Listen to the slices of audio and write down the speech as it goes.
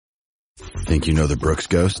Think you know the Brooks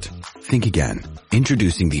Ghost? Think again.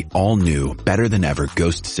 Introducing the all-new, better-than-ever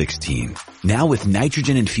Ghost 16. Now with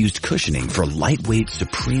nitrogen-infused cushioning for lightweight,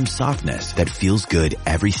 supreme softness that feels good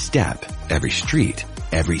every step, every street,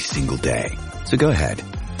 every single day. So go ahead.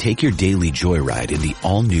 Take your daily joyride in the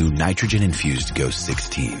all-new nitrogen-infused Ghost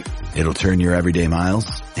 16. It'll turn your everyday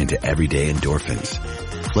miles into everyday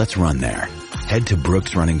endorphins. Let's run there. Head to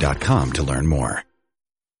brooksrunning.com to learn more.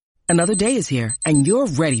 Another day is here, and you're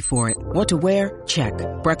ready for it. What to wear? Check.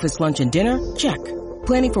 Breakfast, lunch, and dinner? Check.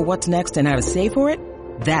 Planning for what's next and how to save for it?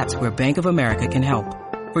 That's where Bank of America can help.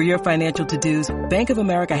 For your financial to-dos, Bank of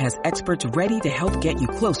America has experts ready to help get you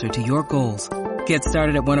closer to your goals. Get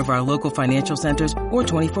started at one of our local financial centers or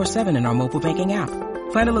 24/7 in our mobile banking app.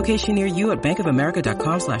 Find a location near you at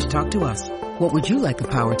bankofamerica.com/talktous. What would you like the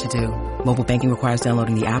power to do? Mobile banking requires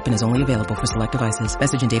downloading the app and is only available for select devices.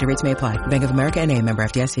 Message and data rates may apply. Bank of America N.A., member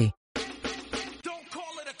FDIC.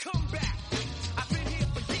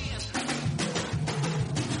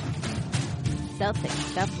 Celtic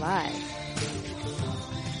Stuff Live.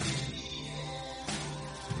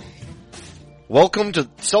 Welcome to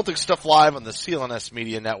Celtic Stuff Live on the CLNS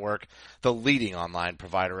Media Network, the leading online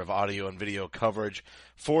provider of audio and video coverage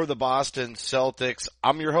for the Boston Celtics.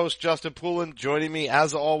 I'm your host, Justin Poulin. Joining me,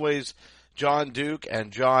 as always, John Duke.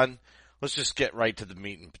 And John, let's just get right to the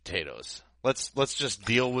meat and potatoes. Let's just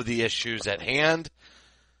deal with the issues at hand.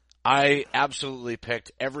 I absolutely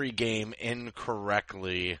picked every game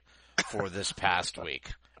incorrectly for this past week.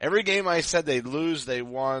 Every game I said they'd lose, they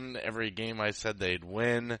won. Every game I said they'd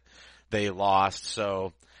win, they lost.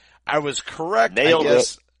 So I was correct. Nailed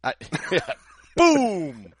it.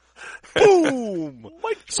 Boom! Boom!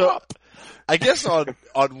 So I guess on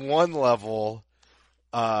one level,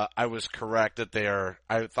 I was correct that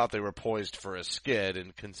I thought they were poised for a skid,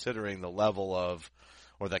 and considering the level of,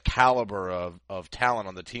 or the caliber of talent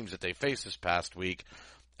on the teams that they faced this past week,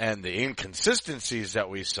 and the inconsistencies that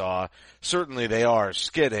we saw, certainly they are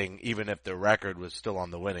skidding, even if the record was still on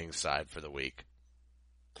the winning side for the week.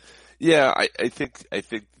 Yeah, I think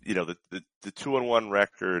you know the 2-1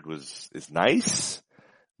 record is nice,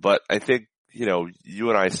 but I think you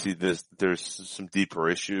and I see this. There's some deeper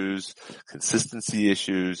issues, consistency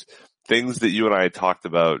issues, things that you and I had talked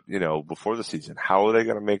about before the season. How are they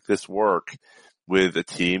going to make this work with a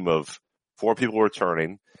team of 4 people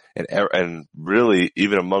returning? And really,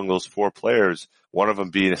 even among those 4 players, one of them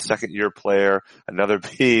being a second-year player, another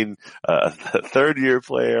being a third-year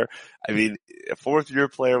player. I mean, a fourth-year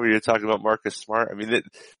player when you're talking about Marcus Smart. I mean,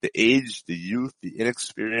 the age, the youth, the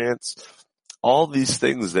inexperience, all these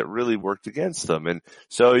things that really worked against them. And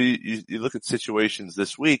so you look at situations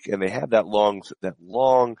this week, and they had that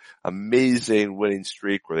long, amazing winning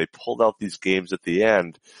streak where they pulled out these games at the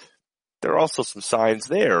end. There are also some signs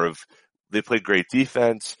there of they played great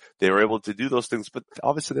defense. They were able to do those things, but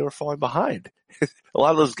obviously they were falling behind. A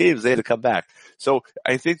lot of those games, they had to come back. So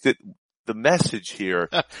I think that the message here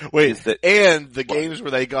is that... And the games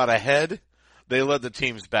where they got ahead, they led the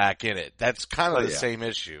teams back in it. That's kind of the same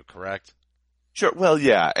issue, correct? Sure. Well,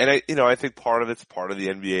 yeah. And I think part of it's part of the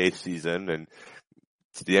NBA season, and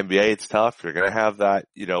to the NBA, it's tough. You're going to have that,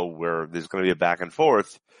 where there's going to be a back and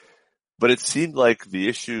forth. But it seemed like the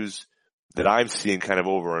issues that I'm seeing kind of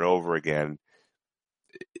over and over again,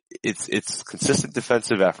 it's consistent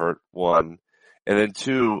defensive effort, 1, and then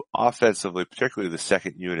 2, offensively, particularly the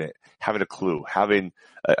second unit, having a clue, having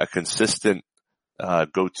a consistent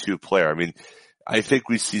go-to player. I mean, I think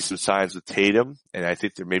we see some signs with Tatum, and I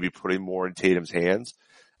think they're maybe putting more in Tatum's hands.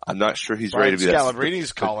 I'm not sure he's ready to be that.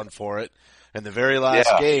 Scalabrine's calling for it. In the very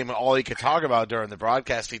last game, all he could talk about during the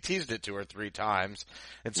broadcast, he teased it 2 or 3 times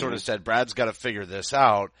and sort of said, Brad's got to figure this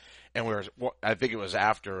out. And I think it was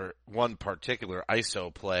after one particular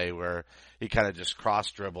ISO play where he kind of just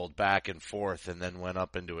cross-dribbled back and forth and then went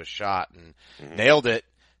up into a shot and nailed it.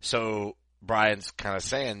 So Brian's kind of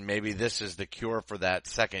saying maybe this is the cure for that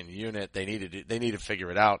second unit. They need to figure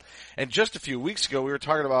it out. And just a few weeks ago, we were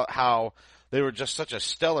talking about how they were just such a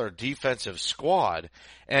stellar defensive squad.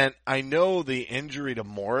 And I know the injury to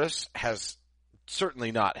Morris has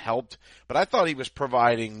certainly not helped, but I thought he was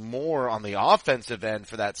providing more on the offensive end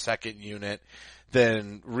for that second unit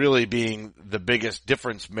than really being the biggest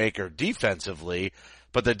difference maker defensively.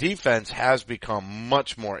 But the defense has become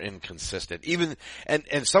much more inconsistent.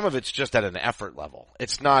 And some of it's just at an effort level.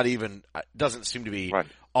 It's not even, doesn't seem to be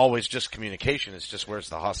always just communication. It's just where's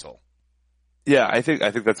the hustle. Yeah, I think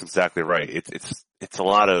that's exactly right. It's a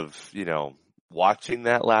lot of, watching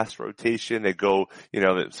that last rotation. They go,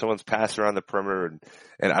 someone's passing around the perimeter,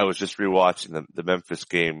 and I was just rewatching the Memphis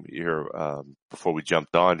game here before we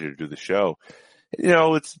jumped on here to do the show.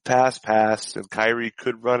 It's pass, and Kyrie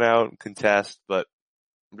could run out and contest, but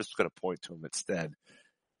I'm just going to point to him instead.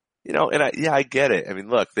 I get it. I mean,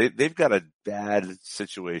 look, they've got a bad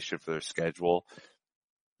situation for their schedule.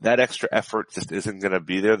 That extra effort just isn't going to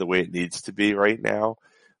be there the way it needs to be right now,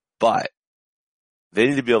 but they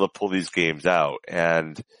need to be able to pull these games out,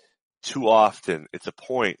 and too often it's a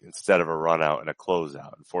point instead of a run out and a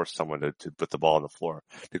closeout and force someone to put the ball on the floor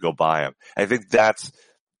to go by them. I think that's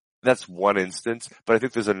one instance, but I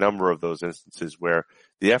think there's a number of those instances where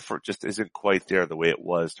the effort just isn't quite there the way it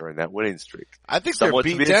was during that winning streak. I think they're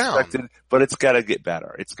beat down, but it's got to get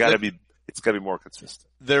better. It's got to be more consistent.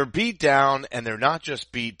 They're beat down, and they're not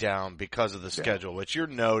just beat down because of the schedule, which you're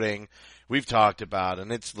noting. We've talked about,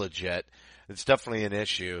 and it's legit. It's definitely an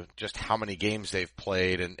issue, just how many games they've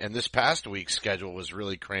played. And this past week's schedule was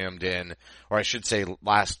really crammed in, or I should say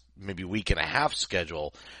last maybe week and a half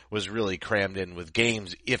schedule was really crammed in with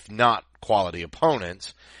games, if not quality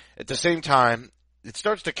opponents. At the same time, it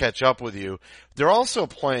starts to catch up with you. They're also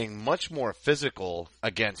playing much more physical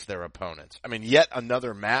against their opponents. I mean, yet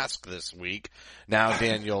another mask this week. Now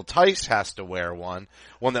Daniel Tice has to wear one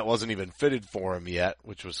that wasn't even fitted for him yet,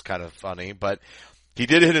 which was kind of funny, but he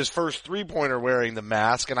did hit his first three-pointer wearing the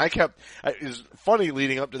mask, and it was funny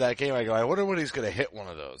leading up to that game. I go, I wonder when he's going to hit one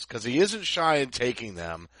of those, because he isn't shy in taking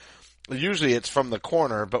them. Usually it's from the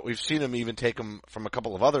corner, but we've seen him even take them from a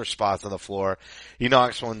couple of other spots on the floor. He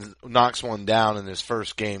knocks one down in his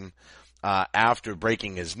first game after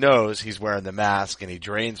breaking his nose. He's wearing the mask and he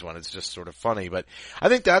drains one. It's just sort of funny, but I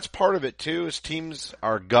think that's part of it too, is teams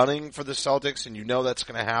are gunning for the Celtics, and that's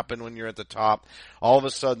going to happen when you're at the top. All of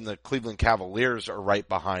a sudden the Cleveland Cavaliers are right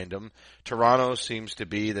behind them. Toronto seems to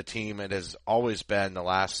be the team it has always been the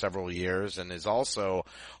last several years, and is also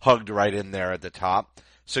hugged right in there at the top.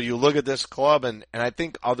 So you look at this club, and I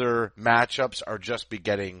think other matchups are just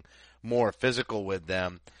getting more physical with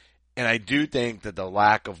them. And I do think that the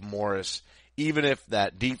lack of Morris, even if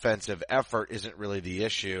that defensive effort isn't really the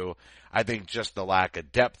issue, I think just the lack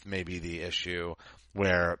of depth may be the issue,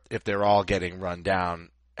 where if they're all getting run down,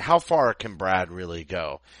 how far can Brad really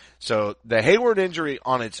go? So the Hayward injury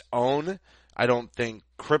on its own, I don't think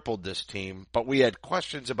crippled this team, but we had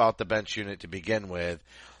questions about the bench unit to begin with.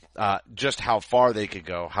 Just how far they could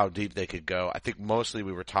go, how deep they could go. I think mostly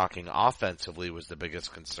we were talking offensively was the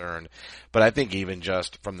biggest concern, but I think even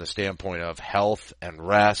just from the standpoint of health and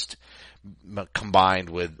rest combined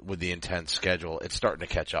with the intense schedule, it's starting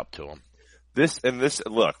to catch up to them. This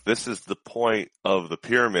is the point of the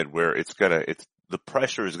pyramid where the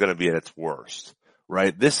pressure is going to be at its worst,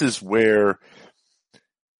 right? This is where,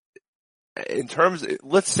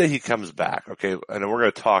 let's say he comes back, okay, and we're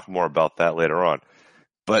going to talk more about that later on.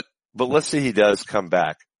 But let's say he does come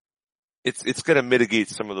back. It's going to mitigate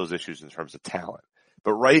some of those issues in terms of talent.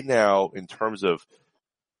 But right now, in terms of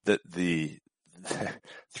the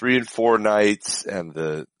 3 and 4 nights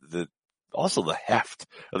and also the heft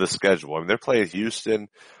of the schedule. I mean, they're playing Houston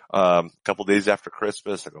a couple days after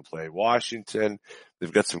Christmas. They're going to play Washington.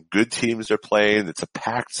 They've got some good teams they're playing. It's a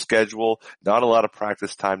packed schedule. Not a lot of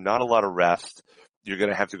practice time. Not a lot of rest. You're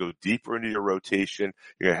going to have to go deeper into your rotation.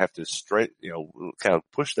 You're going to have to kind of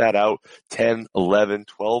push that out 10, 11,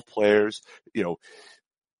 12 players.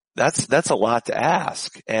 That's a lot to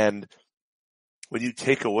ask. And when you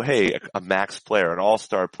take away a max player, an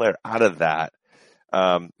all-star player out of that,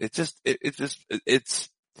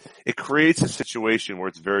 it creates a situation where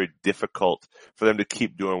it's very difficult for them to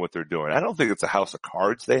keep doing what they're doing. I don't think it's a house of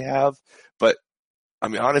cards they have, but I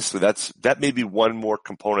mean, honestly, that may be one more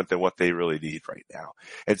component than what they really need right now.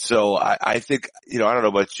 And so I think, I don't know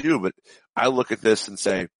about you, but I look at this and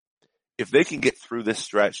say, if they can get through this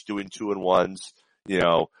stretch doing 2-1s,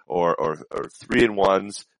 or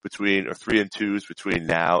 3-1s or 3-2s between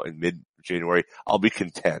now and mid-January, I'll be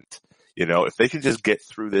content. If they can just get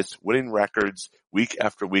through this, winning records week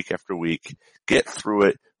after week after week, get through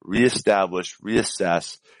it, reestablish,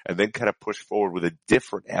 reassess, and then kind of push forward with a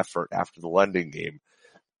different effort after the London game,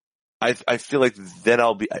 I feel like then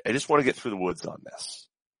I just want to get through the woods on this,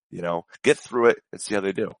 get through it and see how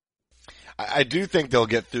they do. I do think they'll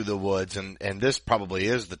get through the woods, and this probably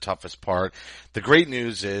is the toughest part. The great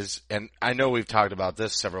news is, and I know we've talked about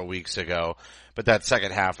this several weeks ago, but that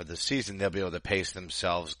second half of the season, they'll be able to pace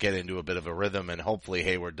themselves, get into a bit of a rhythm, and hopefully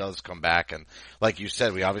Hayward does come back. And like you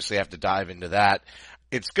said, we obviously have to dive into that.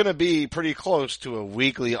 It's going to be pretty close to a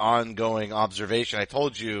weekly ongoing observation. I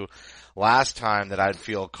told you last time that I'd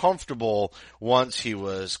feel comfortable once he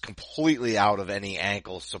was completely out of any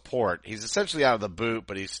ankle support. He's essentially out of the boot,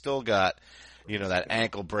 but he's still got, that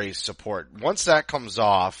ankle brace support. Once that comes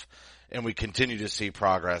off and we continue to see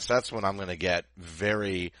progress, that's when I'm going to get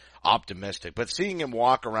very optimistic. But seeing him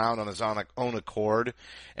walk around on his own accord,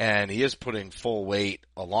 and he is putting full weight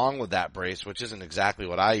along with that brace, which isn't exactly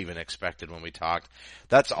what I even expected when we talked,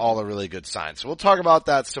 that's all a really good sign. So we'll talk about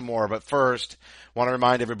that some more, but first, want to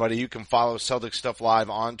remind everybody you can follow Celtic Stuff Live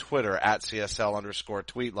on Twitter at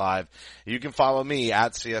CSL_tweet live. You can follow me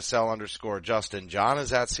at CSL_Justin. John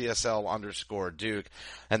is at CSL_Duke.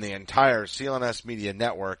 And the entire CLNS Media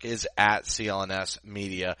Network is at CLNS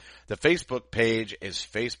Media. The Facebook page is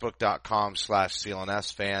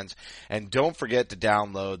facebook.com/CLNS fans. And don't forget to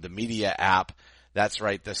download the media app. That's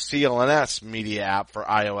right, the CLNS Media app for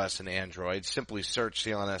iOS and Android. Simply search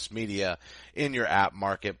CLNS Media in your app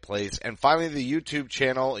marketplace. And finally, the YouTube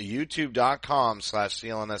channel,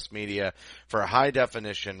 youtube.com/CLNS Media for high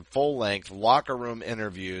definition, full length locker room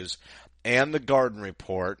interviews and the Garden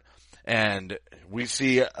Report. And we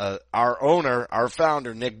see our owner, our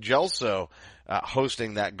founder, Nick Gelso,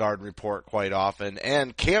 hosting that Garden Report quite often,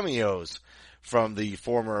 and cameos from the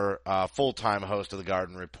former full-time host of the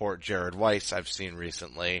Garden Report, Jared Weiss, I've seen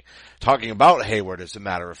recently, talking about Hayward, as a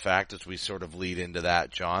matter of fact, as we sort of lead into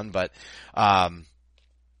that, John. But I'll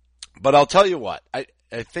tell you what, I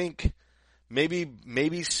think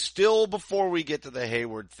maybe still before we get to the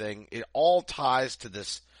Hayward thing, it all ties to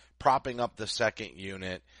this propping up the second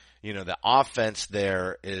unit. You know, the offense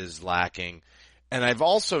there is lacking. And I've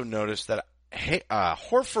also noticed that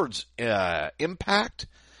Horford's impact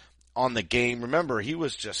on the game, remember, he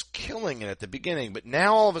was just killing it at the beginning, but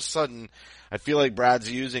now all of a sudden, I feel like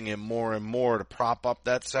Brad's using him more and more to prop up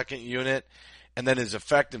that second unit, and then his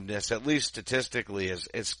effectiveness, at least statistically,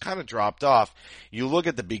 is kind of dropped off. You look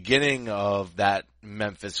at the beginning of that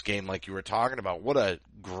Memphis game, like you were talking about, what a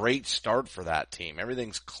great start for that team.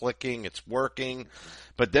 Everything's clicking, it's working,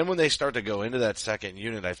 but then when they start to go into that second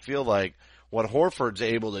unit, I feel like what Horford's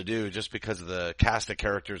able to do, just because of the cast of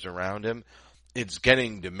characters around him, it's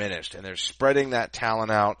getting diminished, and they're spreading that talent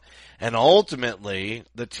out, and ultimately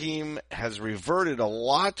the team has reverted a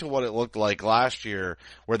lot to what it looked like last year,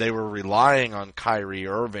 where they were relying on Kyrie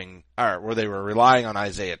Irving, or where they were relying on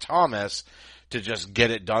Isaiah Thomas to just get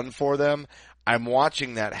it done for them. I'm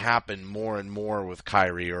watching that happen more and more with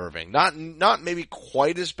Kyrie Irving. Not maybe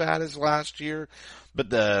quite as bad as last year, but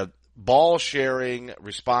the ball sharing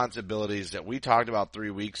responsibilities that we talked about 3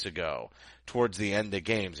 weeks ago towards the end of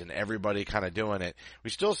games, and everybody kind of doing it. We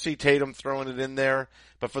still see Tatum throwing it in there,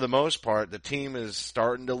 but for the most part, the team is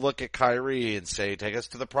starting to look at Kyrie and say, take us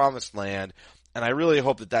to the promised land. And I really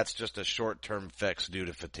hope that that's just a short-term fix due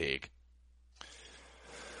to fatigue.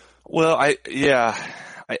 Well, I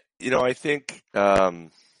think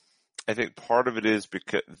part of it is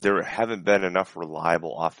because there haven't been enough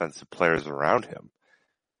reliable offensive players around him.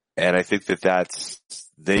 And I think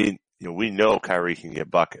we know Kyrie can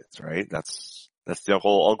get buckets, right? That's the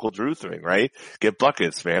whole Uncle Drew thing, right? Get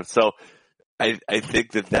buckets, man. So I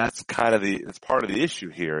think that's kind of it's part of the issue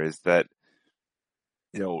here is that,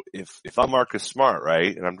 if I'm Marcus Smart,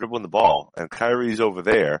 right, and I'm dribbling the ball and Kyrie's over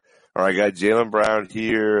there, or I got Jaylen Brown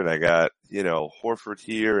here and I got, Horford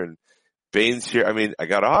here and Baines here. I mean, I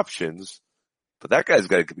got options, but that guy's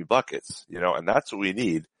got to give me buckets, and that's what we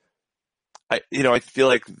need. I feel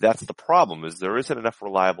like that's the problem is there isn't enough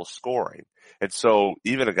reliable scoring. And so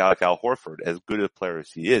even a guy like Al Horford, as good a player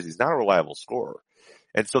as he is, he's not a reliable scorer.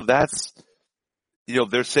 And so that's,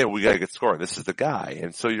 they're saying we got to get scoring. This is the guy.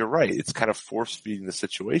 And so you're right. It's kind of force feeding the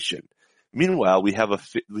situation. Meanwhile, we have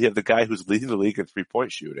the guy who's leading the league in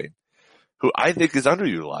 3-point shooting, who I think is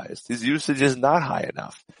underutilized. His usage is not high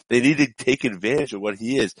enough. They need to take advantage of what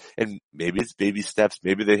he is. And maybe it's baby steps.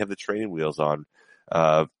 Maybe they have the training wheels on,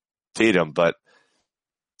 Tatum, but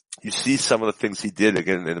you see some of the things he did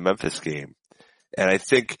again in the Memphis game, and I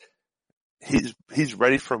think he's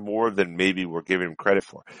ready for more than maybe we're giving him credit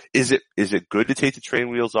for. Is it good to take the training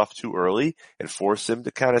wheels off too early and force him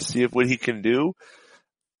to kind of see what he can do?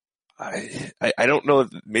 I don't know.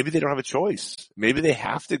 Maybe they don't have a choice. Maybe they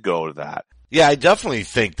have to go to that. Yeah, I definitely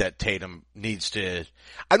think that Tatum needs to.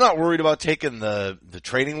 I'm not worried about taking the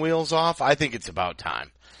training wheels off. I think it's about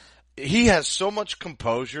time. He has so much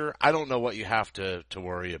composure. I don't know what you have to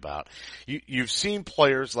worry about. You've seen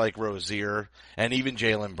players like Rozier and even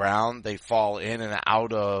Jaylen Brown. They fall in and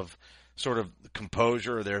out of sort of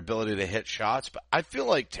composure or their ability to hit shots. But I feel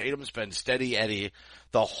like Tatum's been steady Eddie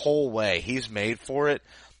the whole way. He's made for it.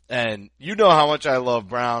 And you know how much I love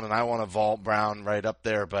Brown, and I want to vault Brown right up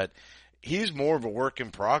there. But he's more of a work in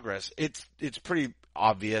progress. It's pretty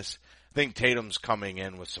obvious. I think Tatum's coming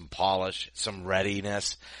in with some polish, some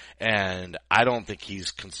readiness, and I don't think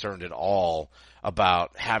he's concerned at all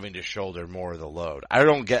about having to shoulder more of the load. I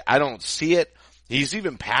don't see it. He's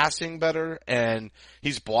even passing better, and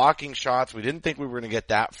he's blocking shots. We didn't think we were going to get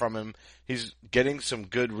that from him. He's getting some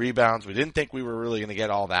good rebounds. We didn't think we were really going to get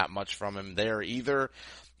all that much from him there either.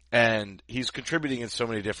 And he's contributing in so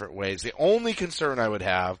many different ways. The only concern I would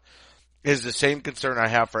have is the same concern I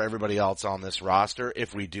have for everybody else on this roster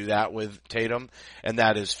if we do that with Tatum, and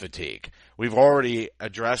that is fatigue. We've already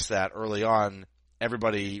addressed that early on.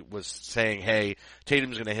 Everybody was saying, hey,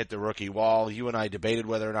 Tatum's going to hit the rookie wall. You and I debated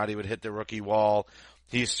whether or not he would hit the rookie wall.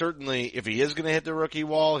 He's certainly, if he is going to hit the rookie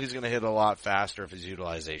wall, he's going to hit a lot faster if his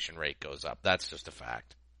utilization rate goes up. That's just a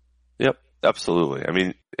fact. Yep, absolutely. I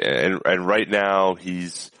mean, and right now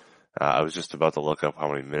I was just about to look up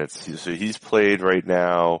how many minutes. He's played right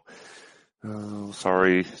now. Oh,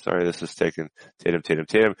 sorry, this is taking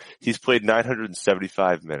Tatum. He's played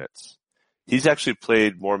 975 minutes. He's actually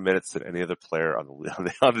played more minutes than any other player on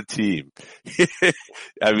the team.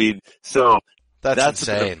 I mean, so that's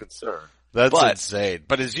insane. A bit of a concern. That's insane.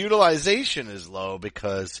 But his utilization is low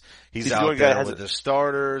because he's out there with the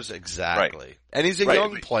starters. Exactly. Right. And he's a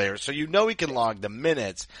young player, so you know he can log the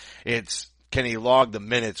minutes. Can he log the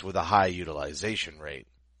minutes with a high utilization rate?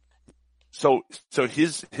 So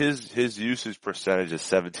his usage percentage is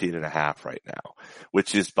 17.5 right now,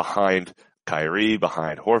 which is behind Kyrie,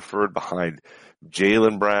 behind Horford, behind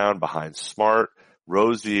Jaylen Brown, behind Smart,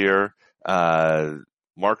 Rozier,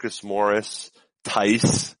 Marcus Morris,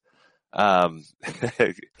 Tice.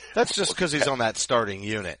 That's just because he's on that starting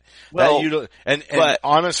unit. Well, and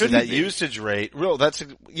honestly, that usage rate,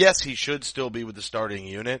 yes, he should still be with the starting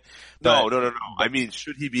unit. No. I mean,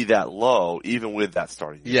 should he be that low, even with that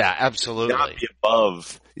starting unit? Yeah, absolutely. Not be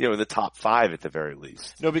above, in the top 5 at the very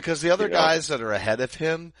least. No, because the other guys that are ahead of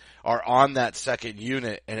him are on that second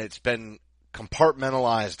unit, and it's been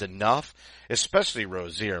compartmentalized enough, especially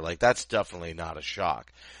Rozier. Like, that's definitely not a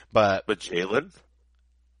shock. But Jaylen?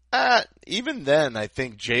 Even then, I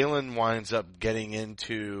think Jaylen winds up getting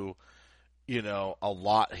into, a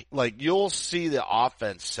lot. Like, you'll see the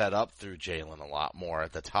offense set up through Jaylen a lot more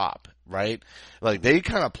at the top, right? Like, they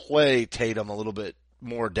kind of play Tatum a little bit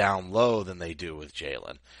more down low than they do with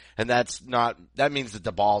Jaylen. And that means that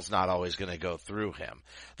the ball's not always going to go through him.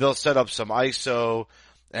 They'll set up some ISO,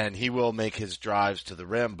 and he will make his drives to the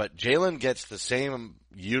rim, but Jaylen gets the same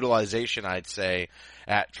utilization, I'd say,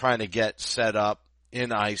 at trying to get set up in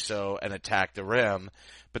ISO and attack the rim.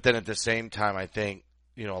 But then at the same time, I think,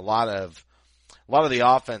 a lot of the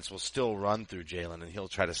offense will still run through Jaylen, and he'll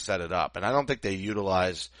try to set it up. And I don't think they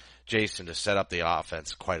utilize Jason to set up the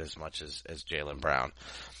offense quite as much as Jaylen Brown.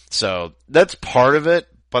 So that's part of it.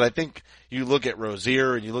 But I think you look at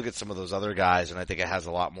Rozier and you look at some of those other guys, and I think it has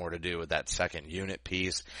a lot more to do with that second unit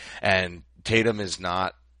piece. And Tatum is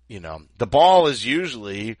not, the ball is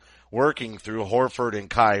usually working through Horford and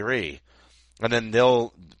Kyrie. And then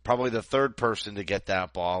probably the third person to get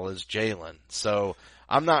that ball is Jaylen. So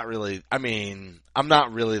I'm not really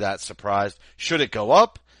that surprised. Should it go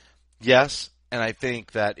up? Yes. And I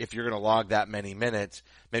think that if you're going to log that many minutes,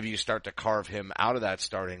 maybe you start to carve him out of that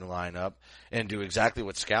starting lineup and do exactly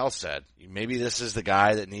what Scal said. Maybe this is the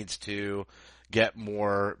guy that needs to get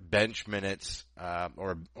more bench minutes,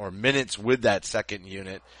 or minutes with that second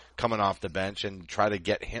unit coming off the bench, and try to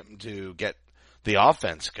get him to get the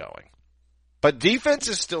offense going. But defense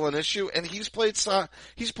is still an issue, and he's played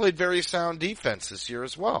very sound defense this year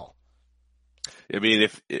as well. I mean,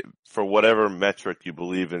 if for whatever metric you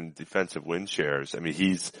believe in defensive win shares, I mean,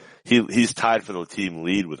 he's tied for the team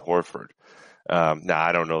lead with Horford. Now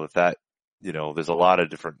I don't know that, there's a lot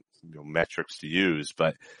of different, metrics to use,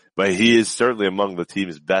 but he is certainly among the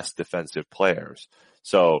team's best defensive players.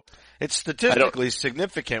 So it's statistically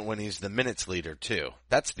significant when he's the minutes leader too.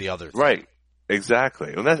 That's the other thing. Right.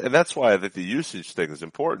 Exactly. And that's why I think the usage thing is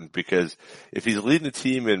important, because if he's leading the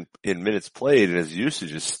team in minutes played and his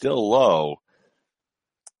usage is still low,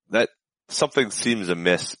 that something seems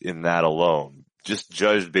amiss in that alone, just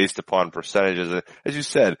judged based upon percentages. As you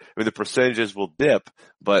said, I mean, the percentages will dip,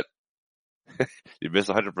 but you miss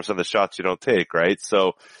 100% of the shots you don't take, right?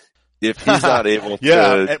 So if he's not able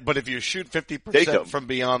to, but if you shoot 50% from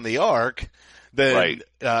beyond the arc, then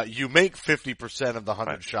you make 50% of the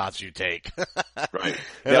 100 shots you take. Right.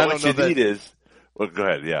 And now, I what don't you know need is, well, go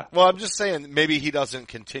ahead, yeah. Well, I'm just saying maybe he doesn't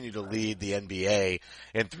continue to lead the NBA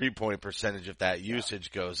in three-point percentage if that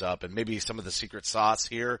usage goes up. And maybe some of the secret sauce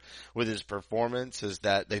here with his performance is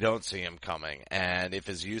that they don't see him coming. And if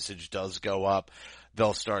his usage does go up,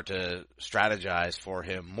 they'll start to strategize for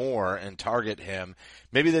him more and target him.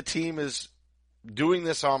 Maybe the team is doing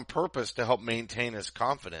this on purpose to help maintain his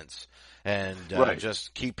confidence and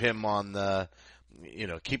just keep him on the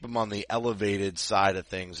keep him on the elevated side of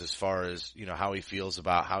things as far as, how he feels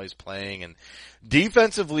about how he's playing. And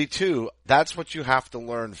defensively too, that's what you have to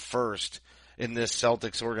learn first in this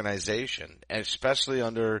Celtics organization, and especially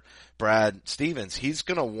under Brad Stevens. He's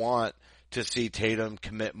going to want to see Tatum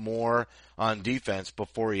commit more on defense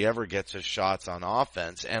before he ever gets his shots on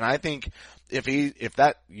offense. And I think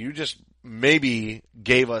you just maybe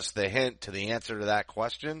gave us the hint to the answer to that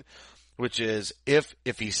question, which is if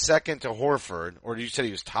he's second to Horford, or you said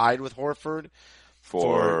he was tied with Horford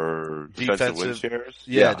for defensive win shares?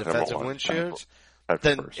 Yeah, defensive win shares.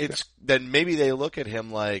 Then maybe they look at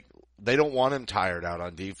him like they don't want him tired out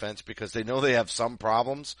on defense because they know they have some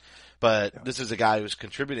problems, but this is a guy who's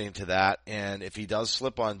contributing to that. And if he does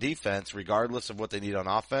slip on defense, regardless of what they need on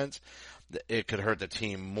offense, it could hurt the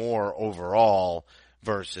team more overall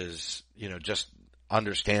versus, just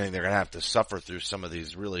understanding they're going to have to suffer through some of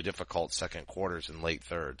these really difficult second quarters and late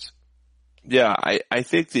thirds. Yeah, I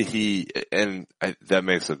think that that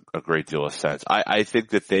makes a great deal of sense. I think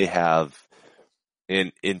that they have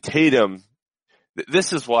in Tatum.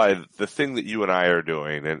 This is why the thing that you and I are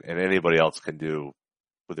doing and anybody else can do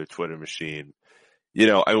with their Twitter machine, we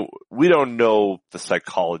don't know the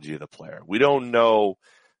psychology of the player. We don't know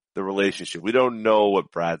the relationship. We don't know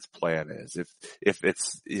what Brad's plan is. If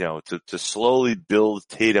it's, to slowly build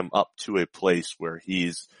Tatum up to a place where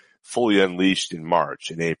he's fully unleashed in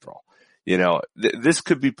March and April, this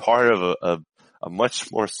could be part of a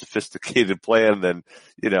much more sophisticated plan than,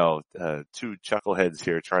 two chuckleheads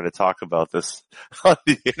here trying to talk about this on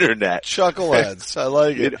the internet. Chuckleheads. I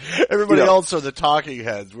like it. Everybody else are the talking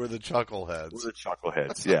heads. We're the chuckleheads. We're the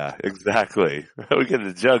chuckleheads. Yeah, exactly. We get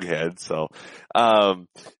the jughead. So,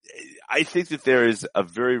 I think that there is a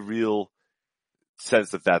very real sense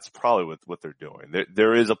that that's probably what they're doing.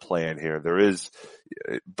 There is a plan here.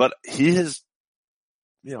 But he has,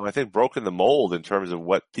 I think broken the mold in terms of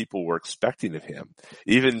what people were expecting of him.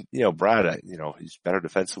 Even, Brad, he's better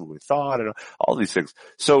defensively than we thought and all these things.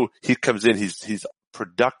 So he comes in, he's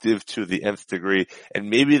productive to the nth degree, and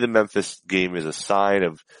maybe the Memphis game is a sign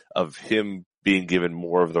of him being given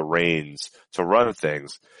more of the reins to run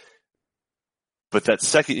things. But that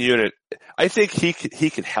second unit, I think he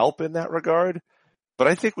could help in that regard, but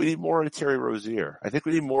I think we need more out of Terry Rozier. I think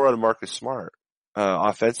we need more out of Marcus Smart,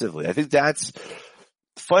 offensively. I think that's,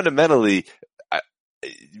 fundamentally,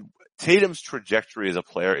 Tatum's trajectory as a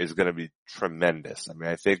player is going to be tremendous. I mean,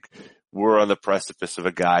 I think we're on the precipice of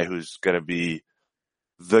a guy who's going to be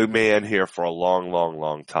the man here for a long, long,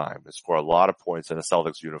 long time and score a lot of points in a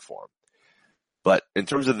Celtics uniform. But in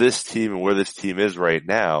terms of this team and where this team is right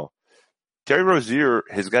now, Terry Rozier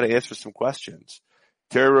has got to answer some questions.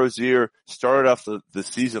 Terry Rozier started off the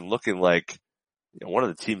season looking like one of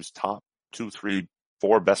the team's top 2, 3,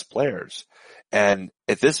 4 best players. And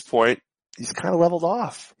at this point, he's kind of leveled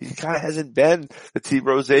off. He kind of hasn't been the T.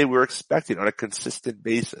 Rose we're expecting on a consistent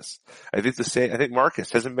basis. I think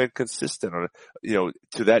Marcus hasn't been consistent on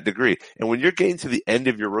to that degree. And when you're getting to the end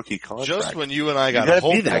of your rookie contract, just when you and I got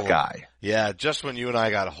hopeful, be that guy. Yeah, just when you and I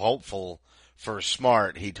got hopeful for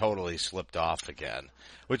Smart, he totally slipped off again,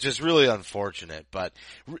 which is really unfortunate. But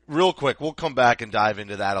real quick, we'll come back and dive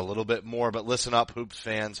into that a little bit more. But listen up, Hoops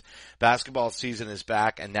fans. Basketball season is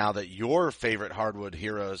back, and now that your favorite hardwood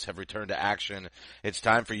heroes have returned to action, it's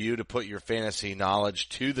time for you to put your fantasy knowledge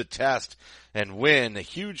to the test and win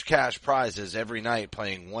huge cash prizes every night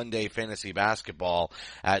playing one-day fantasy basketball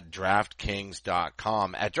at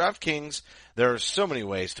DraftKings.com. At DraftKings, there are so many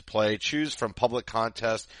ways to play. Choose from public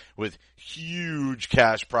contests with huge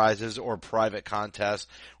cash prizes or private contests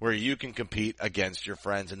where you can compete against your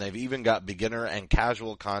friends. And they've even got beginner and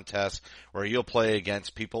casual contests where you'll play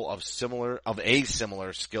against people of a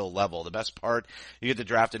similar skill level. The best part, you get to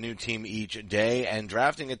draft a new team each day, and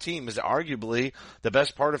drafting a team is arguably the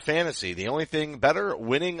best part of fantasy. The only thing better,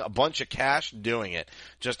 winning a bunch of cash doing it.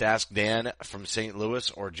 Just ask Dan from St. Louis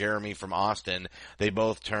or Jeremy from Austin. They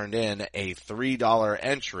both turned in a $3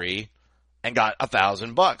 entry and got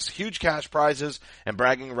 $1,000. Huge cash prizes and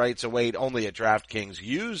bragging rights await only at DraftKings.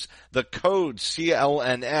 Use the code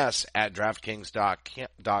CLNS at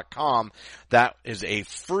DraftKings.com. That is a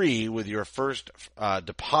free with your first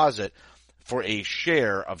deposit for a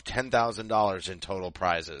share of $10,000 in total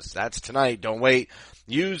prizes. That's tonight. Don't wait.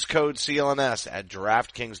 Use code CLNS at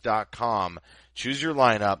DraftKings.com. Choose your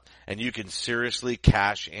lineup, and you can seriously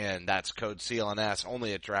cash in. That's code CLNS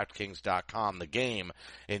only at DraftKings.com. The game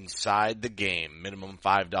inside the game. Minimum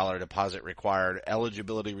 $5 deposit required.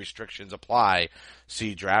 Eligibility restrictions apply.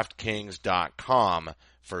 See DraftKings.com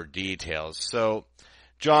for details. So,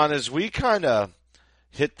 John, as we kind of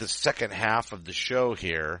hit the second half of the show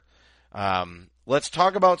here, let's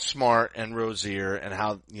talk about Smart and Rozier and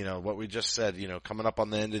how, what we just said, coming up on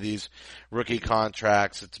the end of these rookie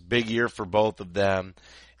contracts. It's a big year for both of them.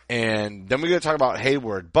 And then we're going to talk about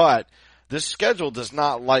Hayward, but this schedule does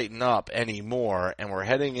not lighten up anymore, and we're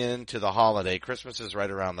heading into the holiday. Christmas is right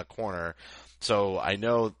around the corner. So I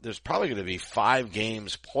know there's probably going to be 5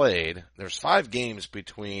 games played. There's 5 games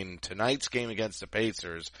between tonight's game against the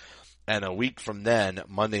Pacers and a week from then,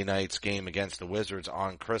 Monday night's game against the Wizards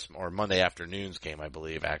on Christmas, or Monday afternoon's game, I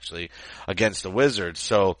believe, actually, against the Wizards.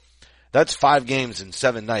 So that's 5 games in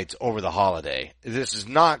 7 nights over the holiday. There's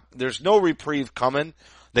no reprieve coming.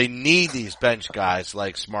 They need these bench guys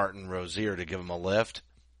like Smart and Rozier to give them a lift.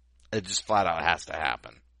 It just flat out has to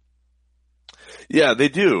happen. Yeah, they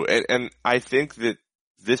do. And I think that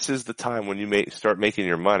this is the time when you start making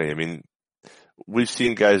your money. I mean, we've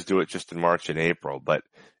seen guys do it just in March and April, but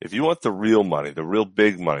if you want the real money, the real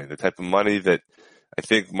big money, the type of money that I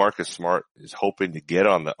think Marcus Smart is hoping to get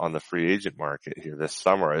on the free agent market here this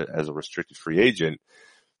summer as a restricted free agent,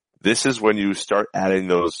 this is when you start adding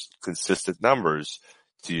those consistent numbers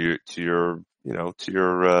to your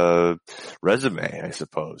resume, I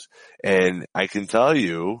suppose. And I can tell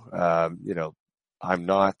you, I'm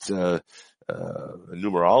not a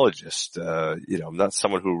numerologist. I'm not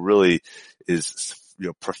someone who really is,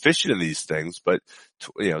 proficient in these things, but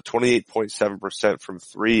 28.7% from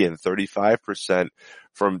 3 and 35%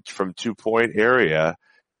 from 2-point area,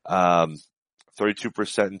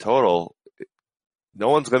 32% in total. No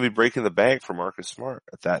one's going to be breaking the bank for Marcus Smart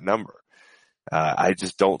at that number. I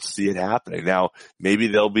just don't see it happening. Now, maybe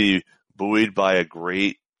they'll be buoyed by a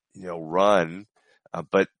great, run,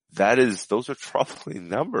 but those are troubling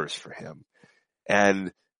numbers for him.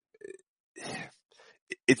 And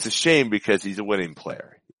it's a shame because he's a winning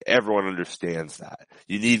player. Everyone understands that.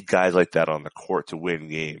 You need guys like that on the court to win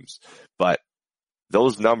games, but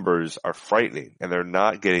those numbers are frightening and they're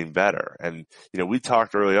not getting better. And, we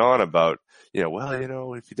talked early on about,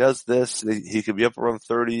 if he does this, he could be up around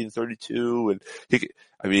 30 and 32 and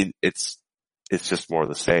it's just more of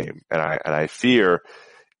the same. And I fear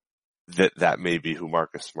that may be who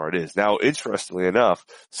Marcus Smart is. Now, interestingly enough,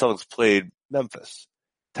 Celtics played Memphis.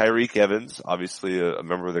 Tyreke Evans, obviously a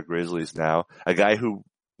member of the Grizzlies now, a guy who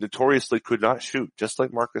notoriously could not shoot, just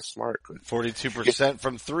like Marcus Smart could. 42%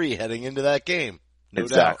 from 3 heading into that game. No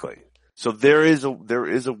exactly. doubt. So there is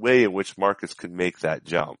a way in which Marcus could make that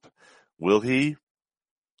jump. Will he?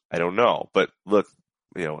 I don't know. But look,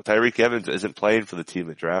 Tyreke Evans isn't playing for the team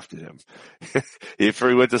that drafted him. If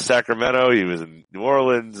he went to Sacramento, he was in New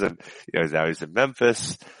Orleans, and now he's in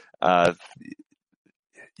Memphis.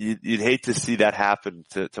 You'd hate to see that happen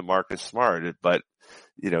to Marcus Smart, but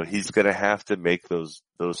he's going to have to make those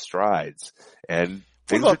strides. And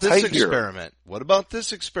what about this experiment? What about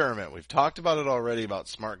this experiment? We've talked about it already about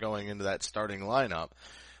Smart going into that starting lineup,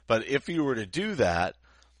 but if you were to do that,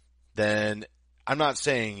 then I'm not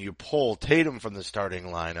saying you pull Tatum from the starting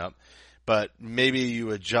lineup, but maybe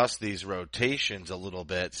you adjust these rotations a little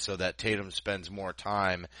bit so that Tatum spends more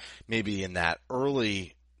time maybe in that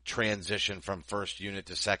early transition from first unit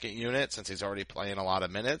to second unit, since he's already playing a lot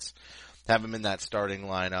of minutes. Have him in that starting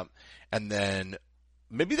lineup, and then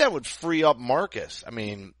maybe that would free up Marcus. I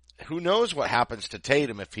mean, who knows what happens to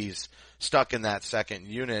Tatum if he's stuck in that second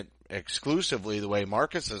unit exclusively the way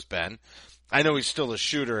Marcus has been. I know he's still a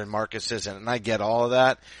shooter and Marcus isn't, and I get all of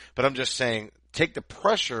that, but I'm just saying take the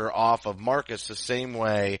pressure off of Marcus the same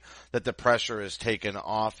way that the pressure is taken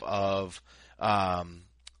off of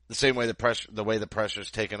the way the pressure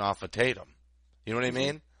is taken off of Tatum. You know what I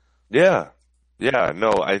mean? Yeah.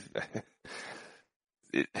 No,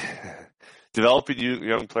 developing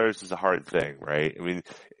young players is a hard thing, right? I mean,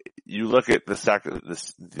 you look at the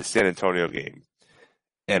San Antonio game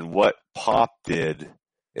and what Pop did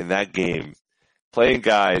in that game, playing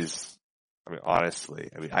guys. I mean, honestly,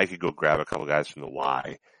 I could go grab a couple guys from the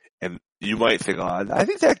Y, and you might think, "Oh, I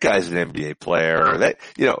think that guy's an NBA player," or that,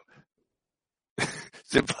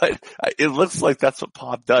 but it looks like that's what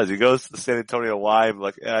Pop does. He goes to the San Antonio Y, and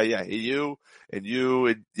like, yeah, you, and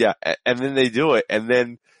yeah, and then they do it, and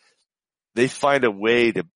then they find a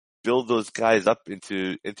way to build those guys up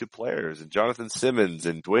into players, and Jonathan Simmons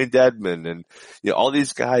and Dwayne Dedman and all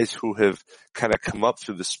these guys who have kind of come up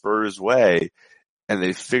through the Spurs way, and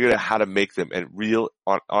they figured out how to make them and real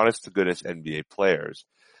honest to goodness NBA players.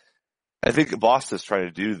 I think Boston's trying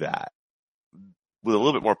to do that with a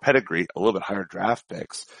little bit more pedigree, a little bit higher draft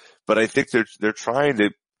picks, but I think they're trying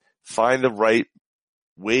to find the right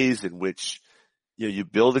ways in which you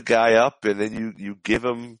build a guy up and then you give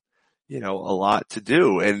him a lot to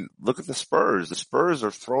do. And look at the Spurs. The Spurs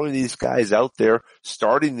are throwing these guys out there,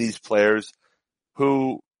 starting these players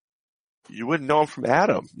who you wouldn't know them from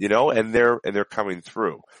Adam, and they're coming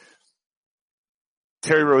through.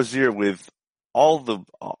 Terry Rozier, with all the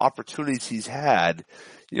opportunities he's had,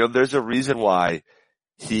 there's a reason why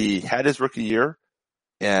he had his rookie year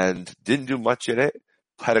and didn't do much in it,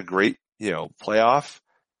 had a great, playoff,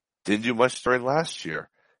 didn't do much during last year,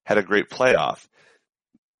 had a great playoff.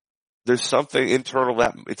 There's something internal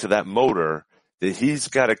into that motor that he's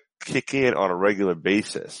got to kick in on a regular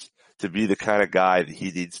basis to be the kind of guy that he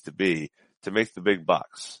needs to be to make the big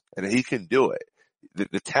bucks. And he can do it.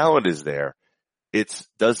 The talent is there.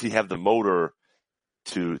 Does he have the motor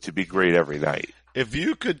to be great every night? If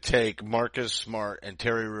you could take Marcus Smart and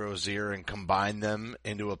Terry Rozier and combine them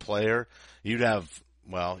into a player, you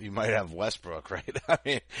might have Westbrook, right? I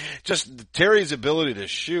mean, just Terry's ability to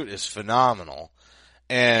shoot is phenomenal.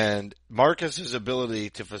 And Marcus's ability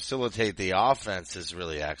to facilitate the offense is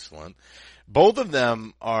really excellent. Both of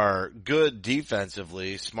them are good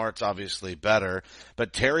defensively. Smart's obviously better,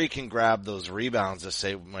 but Terry can grab those rebounds the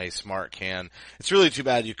same way Smart can. It's really too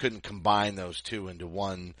bad you couldn't combine those two into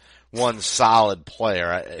one solid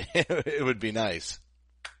player. It would be nice.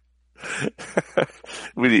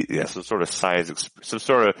 We need, some sort of some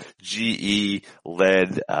sort of GE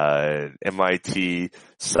led, MIT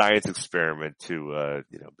science experiment to,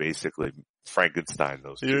 basically Frankenstein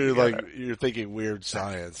those two together. You're thinking weird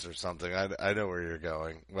science or something. I know where you're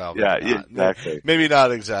going. Well, yeah, exactly. Maybe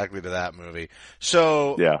not exactly to that movie.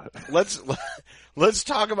 So yeah, let's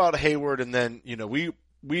talk about Hayward, and then,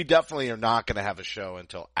 we definitely are not going to have a show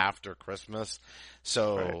until after Christmas.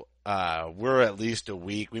 So, we're at least a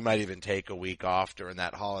week. We might even take a week off during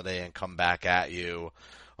that holiday and come back at you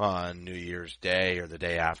on New Year's Day or the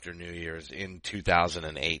day after New Year's in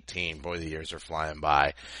 2018. Boy, the years are flying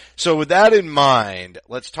by. So with that in mind,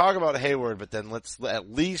 let's talk about Hayward, but then let's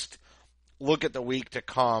at least look at the week to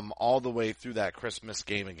come all the way through that Christmas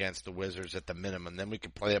game against the Wizards at the minimum. Then we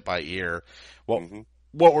can play it by ear what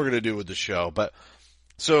we're going to do with the show. But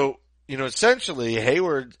so, essentially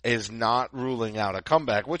Hayward is not ruling out a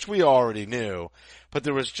comeback, which we already knew, but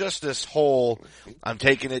there was just this whole, I'm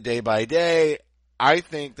taking it day by day. I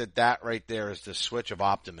think that right there is the switch of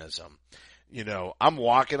optimism. I'm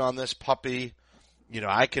walking on this puppy.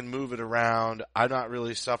 I can move it around. I'm not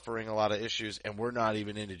really suffering a lot of issues, and we're not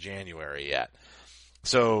even into January yet.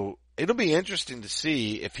 So it'll be interesting to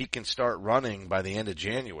see if he can start running by the end of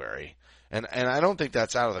January. And I don't think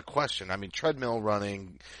that's out of the question. I mean, treadmill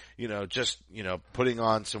running, putting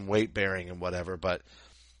on some weight bearing and whatever, but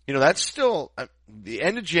that's still the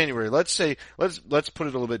end of January. Let's put it a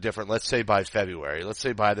little bit different. Let's say by February. Let's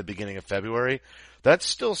say by the beginning of February. That's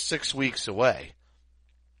still 6 weeks away.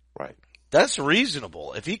 Right. That's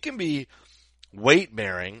reasonable. If he can be weight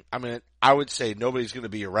bearing, I would say nobody's going to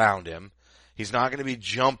be around him. He's not going to be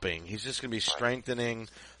jumping. He's just going to be strengthening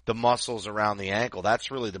the muscles around the ankle.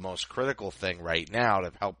 That's really the most critical thing right now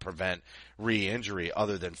to help prevent re-injury,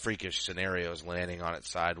 other than freakish scenarios, landing on it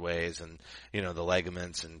sideways, and, the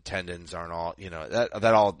ligaments and tendons aren't all,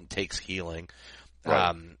 that all takes healing.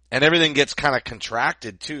 Right. And everything gets kind of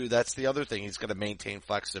contracted too. That's the other thing. He's going to maintain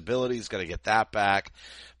flexibility. He's going to get that back.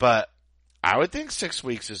 But I would think 6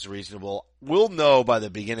 weeks is reasonable. We'll know by the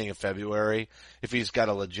beginning of February if he's got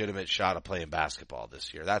a legitimate shot of playing basketball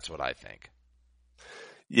this year. That's what I think.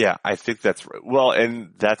 Yeah, I think that's right. Well,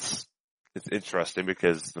 and it's interesting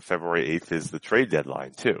because the February 8th is the trade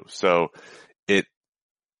deadline too. So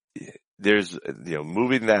there's,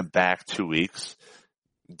 moving that back 2 weeks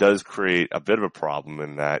does create a bit of a problem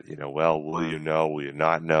in that, will you know, will you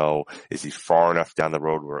not know? Is he far enough down the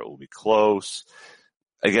road where it will be close?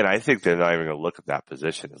 Again, I think they're not even going to look at that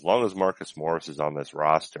position. As long as Marcus Morris is on this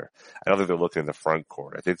roster, I don't think they're looking in the front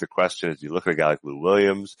court. I think the question is, do you look at a guy like Lou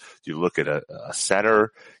Williams? Do you look at a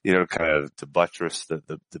center, kind of to buttress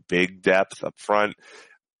the big depth up front?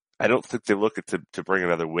 I don't think they look at to bring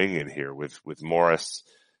another wing in here with Morris,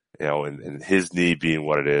 and his knee being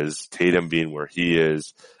what it is, Tatum being where he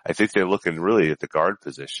is. I think they're looking really at the guard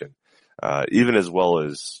position, even as well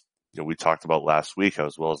as, we talked about last week,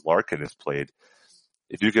 as well as Larkin has played.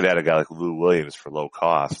 If you could add a guy like Lou Williams for low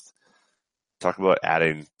cost, talk about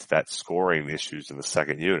adding to that scoring issues in the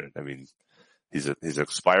second unit. I mean, he's an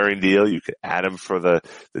expiring deal. You could add him for the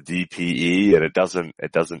DPE, and it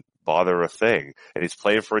doesn't bother a thing. And he's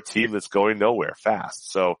playing for a team that's going nowhere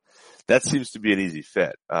fast. So that seems to be an easy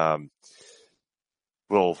fit. There's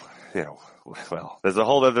a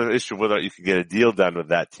whole other issue whether you can get a deal done with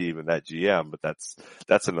that team and that GM, but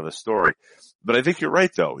that's another story. But I think you're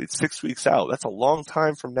right though. It's 6 weeks out. That's a long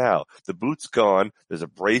time from now. The boot's gone. There's a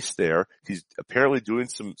brace there. He's apparently doing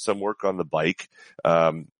some work on the bike.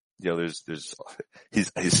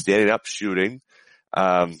 He's standing up shooting.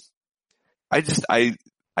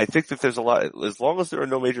 I think that there's a lot, as long as there are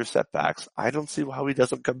no major setbacks, I don't see how he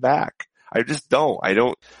doesn't come back. I just don't.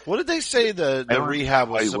 What did they say the rehab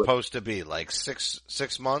was would. supposed to be? Like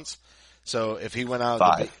 6 months? So if he went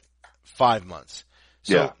out 5 months.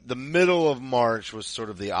 So Yeah. the middle of March was sort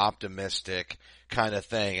of the optimistic kind of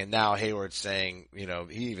thing. And now Hayward's saying,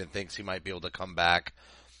 he even thinks he might be able to come back,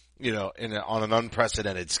 on an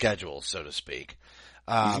unprecedented schedule, so to speak.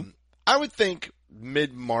 I would think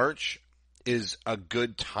mid-March is a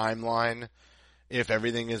good timeline if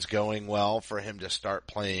everything is going well for him to start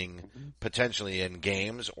playing potentially in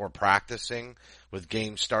games or practicing, with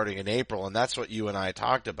games starting in April. And that's what you and I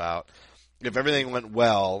talked about. If everything went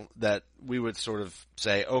well, that we would sort of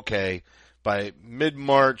say, okay, by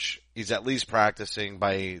mid-March, he's at least practicing.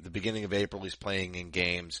 By the beginning of April, he's playing in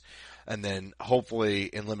games. And then hopefully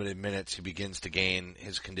in limited minutes, he begins to gain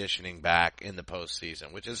his conditioning back in the postseason,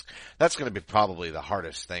 that's going to be probably the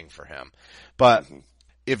hardest thing for him. But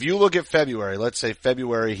if you look at February, let's say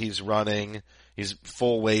February he's running, he's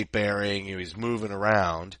full weight bearing, he's moving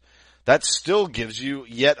around, that still gives you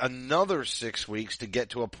yet another 6 weeks to get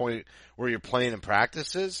to a point where you're playing in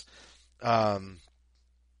practices. There's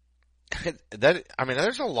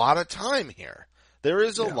a lot of time here. There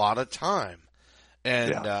is a lot of time.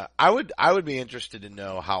 And I would be interested to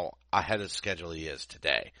know how ahead of schedule he is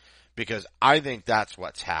today, because I think that's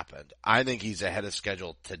what's happened. I think he's ahead of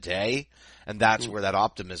schedule today, and that's where that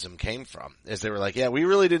optimism came from. Is they were like, yeah, we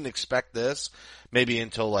really didn't expect this maybe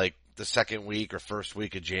until like the second week or first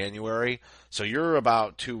week of January. So you're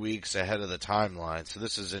about 2 weeks ahead of the timeline. So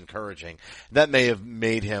this is encouraging. That may have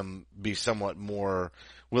made him be somewhat more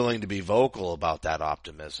willing to be vocal about that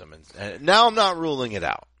optimism. And now I'm not ruling it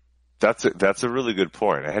out. That's a really good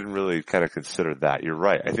point. I hadn't really kind of considered that. You're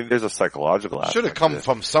right. I think there's a psychological aspect. Should have come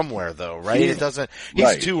from somewhere though, right?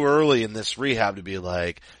 He's too early in this rehab to be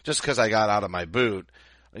like, just because I got out of my boot,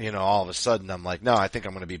 all of a sudden I'm like, no, I think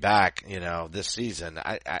I'm going to be back, this season.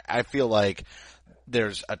 I feel like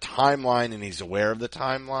there's a timeline and he's aware of the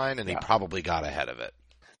timeline and he probably got ahead of it.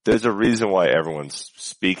 There's a reason why everyone's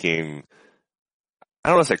speaking, I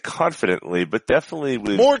don't want to say confidently, but definitely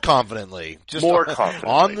with more confidently. Just more confidently.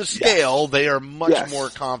 On the scale, they are much more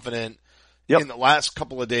confident in the last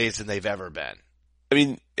couple of days than they've ever been. I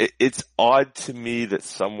mean, it's odd to me that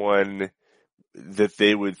that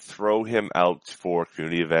they would throw him out for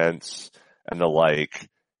community events and the like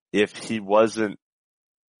if he wasn't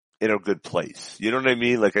in a good place. You know what I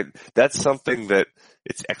mean? Like, that's something that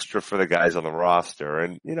it's extra for the guys on the roster.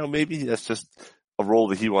 And, maybe that's just a role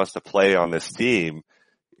that he wants to play on this team,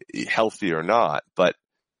 healthy or not. But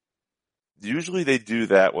usually they do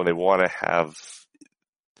that when they want to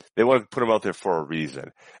put him out there for a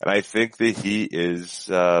reason. And I think that he is,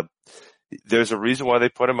 there's a reason why they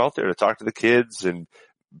put him out there, to talk to the kids and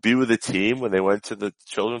be with the team when they went to the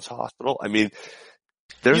children's hospital. I mean,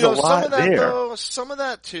 there's a lot there. Though, some of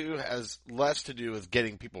that too has less to do with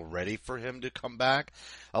getting people ready for him to come back.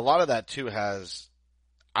 A lot of that too has,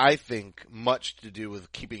 I think, much to do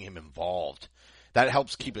with keeping him involved. That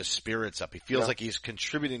helps keep his spirits up. He feels like he's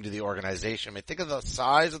contributing to the organization. I mean, think of the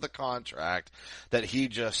size of the contract that he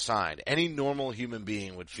just signed. Any normal human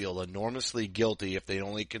being would feel enormously guilty if they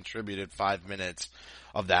only contributed 5 minutes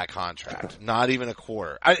of that contract. Not even a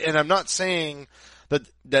quarter. And I'm not saying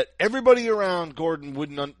that everybody around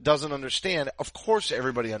Gordon doesn't understand. Of course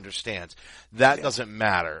everybody understands. That doesn't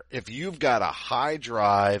matter. If you've got a high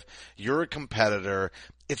drive, you're a competitor,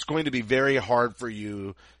 it's going to be very hard for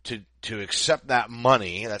you to accept that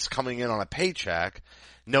money that's coming in on a paycheck,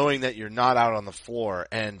 knowing that you're not out on the floor.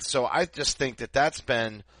 And so I just think that that's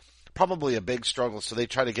been probably a big struggle. So they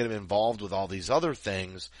try to get him involved with all these other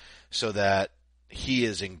things so that he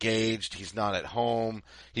is engaged. He's not at home.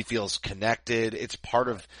 He feels connected. It's part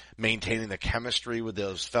of maintaining the chemistry with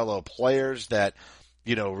those fellow players that,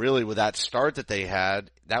 really with that start that they had,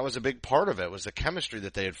 that was a big part of it, was the chemistry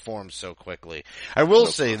that they had formed so quickly. I will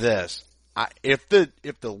say this. If the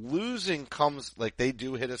losing comes, like they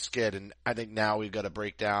do hit a skid, and I think now we've got to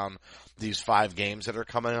break down these 5 games that are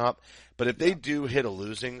coming up, but if they do hit a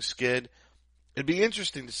losing skid, it'd be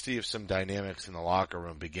interesting to see if some dynamics in the locker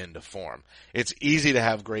room begin to form. It's easy to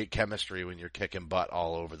have great chemistry when you're kicking butt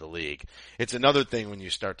all over the league. It's another thing when you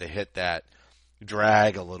start to hit that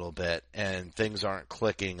drag a little bit and things aren't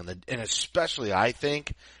clicking, and especially I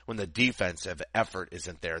think when the defensive effort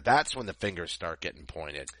isn't there, that's when the fingers start getting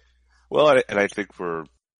pointed. Well, and I think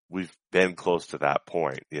we've been close to that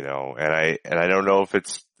point, and I don't know if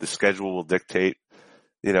it's the schedule will dictate,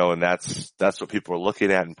 and that's what people are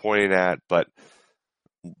looking at and pointing at, but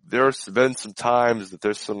there's been some times that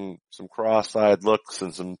there's some cross-eyed looks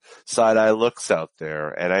and some side-eye looks out there,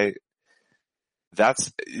 and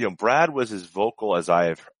that's, Brad was as vocal as I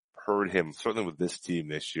have heard him, certainly with this team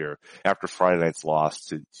this year, after Friday night's loss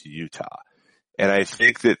to Utah. And I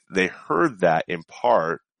think that they heard that in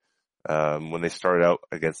part, when they started out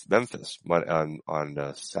against Memphis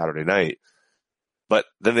on Saturday night. But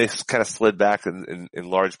then they kind of slid back in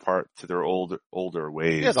large part to their older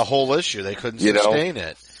ways. Yeah, the whole issue, they couldn't sustain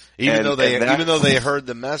it. Even though they heard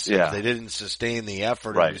the message, they didn't sustain the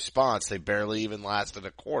effort and response. They barely even lasted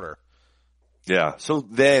a quarter. Yeah. So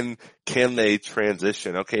then can they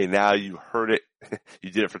transition? Okay, now you heard it.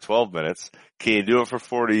 You did it for 12 minutes. Can you do it for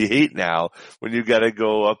 48 now when you got to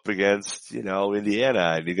go up against,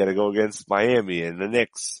 Indiana, and you got to go against Miami and the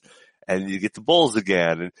Knicks, and you get the Bulls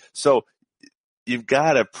again. And so you've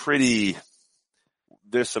got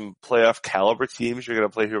there's some playoff caliber teams you're going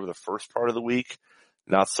to play here with the first part of the week,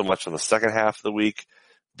 not so much on the second half of the week,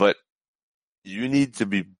 but you need to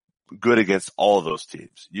be good against all of those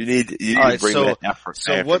teams. You need to bring that effort.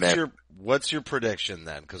 So what's your prediction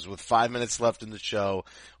then? Because with 5 minutes left in the show,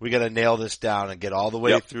 we got to nail this down and get all the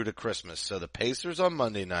way through to Christmas. So the Pacers on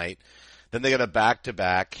Monday night, then they got a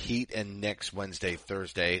back-to-back, Heat and Knicks Wednesday,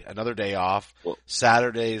 Thursday, another day off.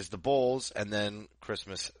 Saturday is the Bulls, and then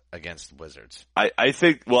Christmas against the Wizards. I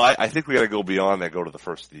think we got to go beyond that, go to the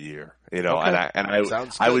first of the year, okay.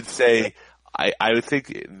 I would say, I would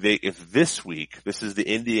think if this week, this is the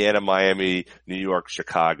Indiana, Miami, New York,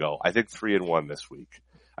 Chicago, I think 3-1 this week.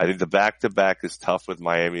 I think the back-to-back is tough with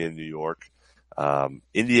Miami and New York.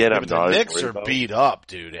 Indiana, but the Knicks are beat up,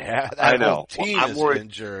 dude. I know. Whole team is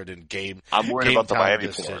injured in game. I'm worried about the Miami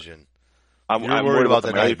decision. I'm worried about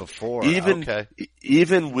the night before.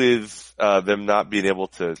 Even with them not being able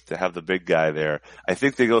to have the big guy there, I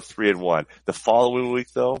think they go 3-1. The following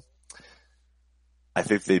week, though, I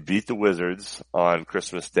think they beat the Wizards on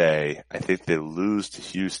Christmas Day. I think they lose to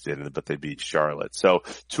Houston, but they beat Charlotte. So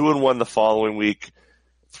 2-1 the following week,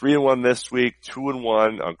 3-1 this week,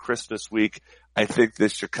 2-1 on Christmas week. I think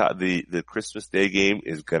the Christmas Day game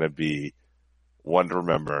is going to be one to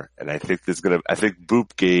remember, and I think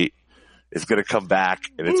Boopgate is going to come back,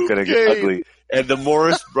 and it's going to get ugly, and the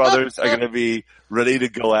Morris brothers are going to be ready to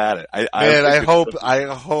go at it. I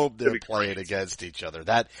hope they're playing against each other.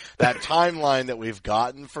 That timeline that we've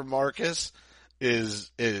gotten for Marcus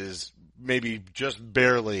is maybe just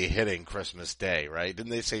barely hitting Christmas Day, right?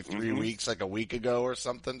 Didn't they say 3 weeks, like a week ago or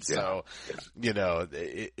something? Yeah. So,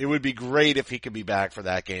 it would be great if he could be back for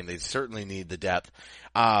that game. They certainly need the depth.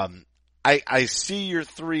 I see your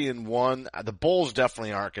 3-1. The Bulls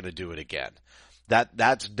definitely aren't going to do it again.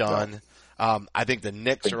 That's done. I think the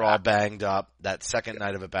Knicks are all banged up. That second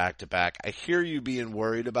night of a back-to-back. I hear you being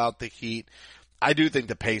worried about the Heat. I do think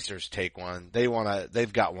the Pacers take one.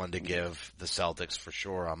 They've got one to give the Celtics for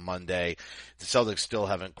sure on Monday. The Celtics still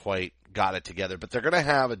haven't quite got it together, but they're going to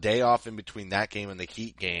have a day off in between that game and the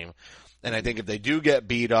Heat game. And I think if they do get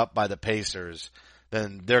beat up by the Pacers,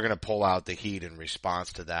 then they're going to pull out the Heat in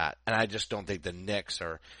response to that. And I just don't think the Knicks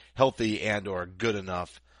are healthy and or good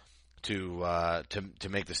enough to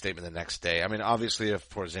make the statement the next day. I mean, obviously if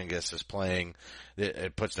Porzingis is playing,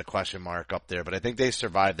 it puts the question mark up there, but I think they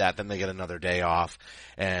survive that. Then they get another day off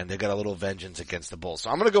and they got a little vengeance against the Bulls. So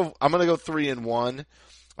I'm going to go 3-1,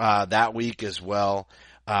 that week as well.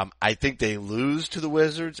 I think they lose to the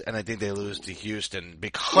Wizards and I think they lose to Houston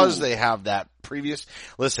because they have that previous,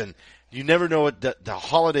 listen, you never know what the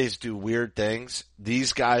holidays do weird things.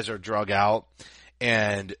 These guys are drug out.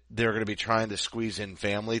 And they're going to be trying to squeeze in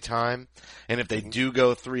family time. And if they do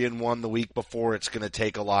go 3-1 the week before, it's going to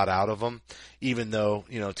take a lot out of them. Even though,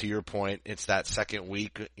 to your point, it's that second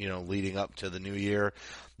week, leading up to the new year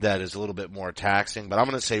that is a little bit more taxing. But I'm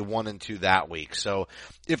going to say 1-2 that week. So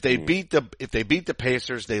if they beat the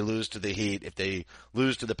Pacers, they lose to the Heat. If they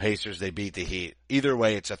lose to the Pacers, they beat the Heat. Either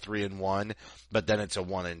way, it's a 3-1, but then it's a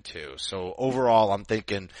 1-2. So overall, I'm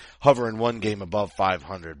thinking hovering one game above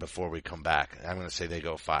 500 before we come back. I'm going to say they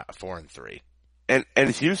go 4-3. And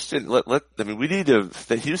Houston, we need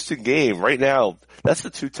the Houston game right now. That's the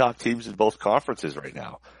two top teams in both conferences right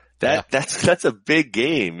now. That's a big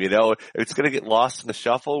game, It's going to get lost in the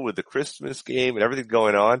shuffle with the Christmas game and everything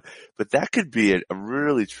going on, but that could be a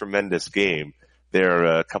really tremendous game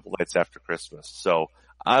there a couple nights after Christmas. So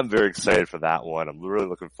I'm very excited for that one. I'm really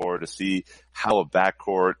looking forward to see how a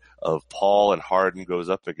backcourt of Paul and Harden goes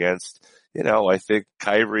up against, I think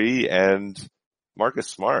Kyrie and Marcus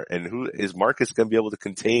Smart, and who is Marcus going to be able to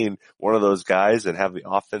contain one of those guys and have the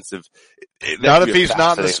offensive? Not if he's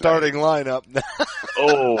not in the starting lineup.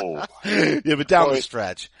 Oh, yeah, but down the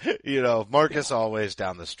stretch, Marcus always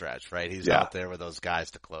down the stretch, right? He's out there with those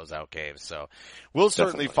guys to close out games. So we'll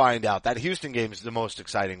certainly find out. That Houston game is the most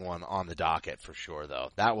exciting one on the docket for sure, though.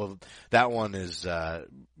 That one is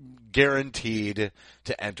guaranteed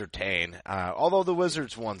to entertain. Although the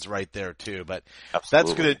Wizards one's right there too, but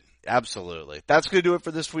that's gonna. Absolutely. That's going to do it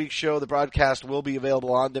for this week's show. The broadcast will be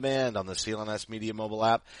available on demand on the CLNS Media mobile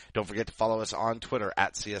app. Don't forget to follow us on Twitter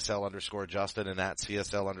at CSL_Justin and at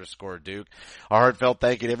CSL_Duke. A heartfelt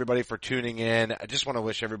thank you to everybody for tuning in. I just want to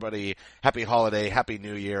wish everybody happy holiday, happy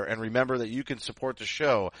new year, and remember that you can support the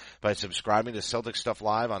show by subscribing to Celtic Stuff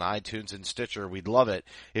Live on iTunes and Stitcher. We'd love it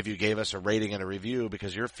if you gave us a rating and a review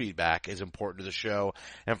because your feedback is important to the show.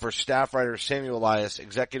 And for staff writer Samuel Elias,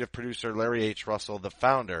 executive producer Larry H. Russell, the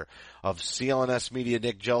founder of CLNS Media,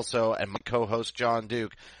 Nick Gelso, and my co-host John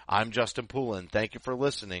Duke, I'm Justin Poulin. Thank you for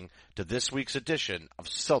listening to this week's edition of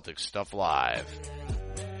Celtic Stuff Live.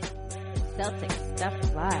 Celtic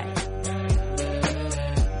Stuff Live.